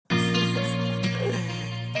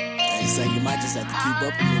say you might just have to keep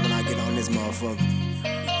up with me when I get on this motherfucker.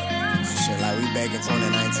 Shit, like we back in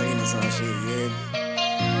 2019 or some shit, yeah.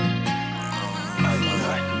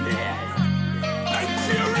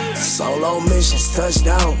 Solo missions,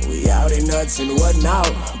 touchdown, we out in nuts and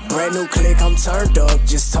whatnot. Brand new click, I'm turned up,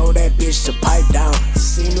 just told that bitch to pipe down.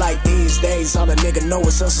 Seem like these days, all the nigga know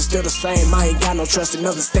is us is still the same. I ain't got no trust,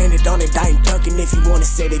 another standard on it, I ain't ducking. If you wanna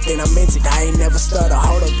say it, then I meant it, I ain't never stutter.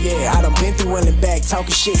 Hold up, yeah, I done been through hell and back,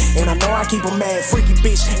 talking shit. And I know I keep a mad, freaky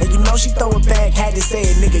bitch, and you know she throw it back. Had to say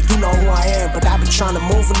it, nigga, you know who I am. But I been trying to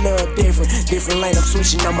move a little different lane, I'm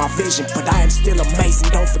switching on my vision. But I am still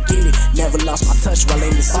amazing, don't forget it. Never lost my touch while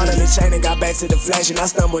in the city. All in the chain and got back to the flash, and I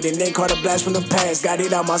stumbled and then caught a blast from the past. Got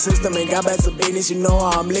it out my system and got back to business. You know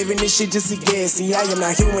how I'm living this shit just to get. See, I am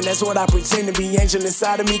not human, that's what I pretend to be. Angel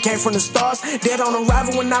inside of me came from the stars. Dead on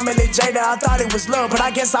arrival when I met that Jada, I thought it was love, but I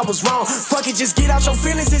guess I was wrong. Fuck it, just get out your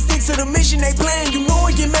feelings and stick to the mission they playing. You know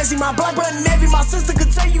it get messy, my block button heavy. My sister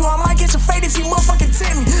could tell you I might get your fate if you motherfucking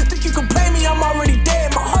tell me. Think you can play me, I'm already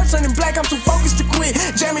dead. My heart turning black, I'm too focused to quit.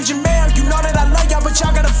 Jamming Jamel, you know that I love y'all, but y'all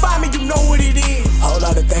gotta find me, you know what it is. Whole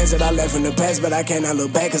lot of things that I left in the past, but I cannot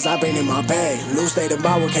look back cause I've been in my bag. Loose state of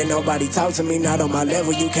mind, can't nobody talk to me, not on my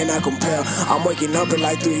level, you cannot compare. I'm waking up at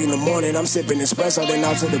like 3 in the morning, I'm sipping espresso, then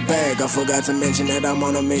out to the bag. I forgot to mention that I'm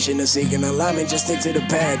on a mission to seek an alignment, just stick to the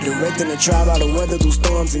pad. Directing the tribe out of weather through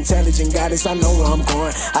storms, intelligent guidance, I know where I'm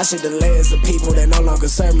going. I should the layers of people that no longer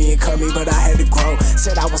serve me and cut me, but I had to grow.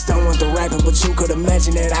 Said I was done with the rapping, but you could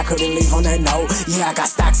imagine that I couldn't leave on that note. Yeah, I got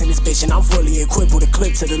stocks in this bitch and I'm fully equipped with a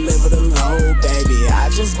clip to deliver the load, baby.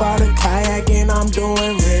 I just bought a kayak and I'm doing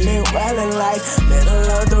really well in life. Middle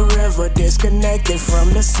of the river, disconnected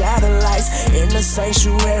from the satellites. In the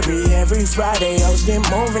sanctuary every Friday, hosting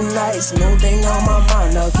moving nights. New thing on my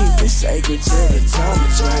mind, I'll keep it sacred till the time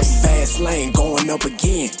is right. Fast lane, going up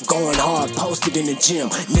again, going hard, posted in the gym.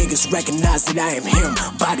 Niggas recognize that I am him.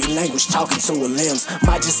 Body language talking to her limbs.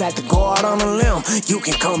 Might just have to go out on a limb. You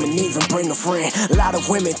can come and even bring a friend. Lot of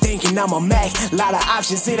women thinking I'm a Mac. Lot of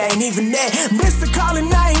options, it ain't even that. Mr.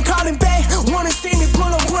 Calling, I ain't calling back. Wanna see me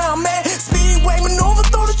pull up where I'm at. Speedway maneuver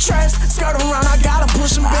through the traps. Skirt around, I gotta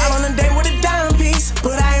push them back. On a day with a dime piece,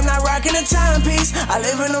 but I am not rocking a timepiece. I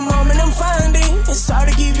live in the moment I'm finding. It's hard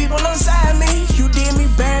to keep people inside me. You did me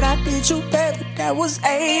bad, I did you bad, but that was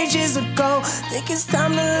ages ago. Think it's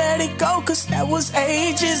time to let it go, cause that was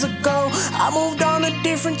ages ago. I moved on to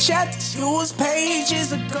different chapters, you was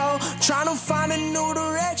pages ago. Trying to find a new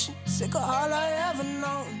direction, sick of all I ever know.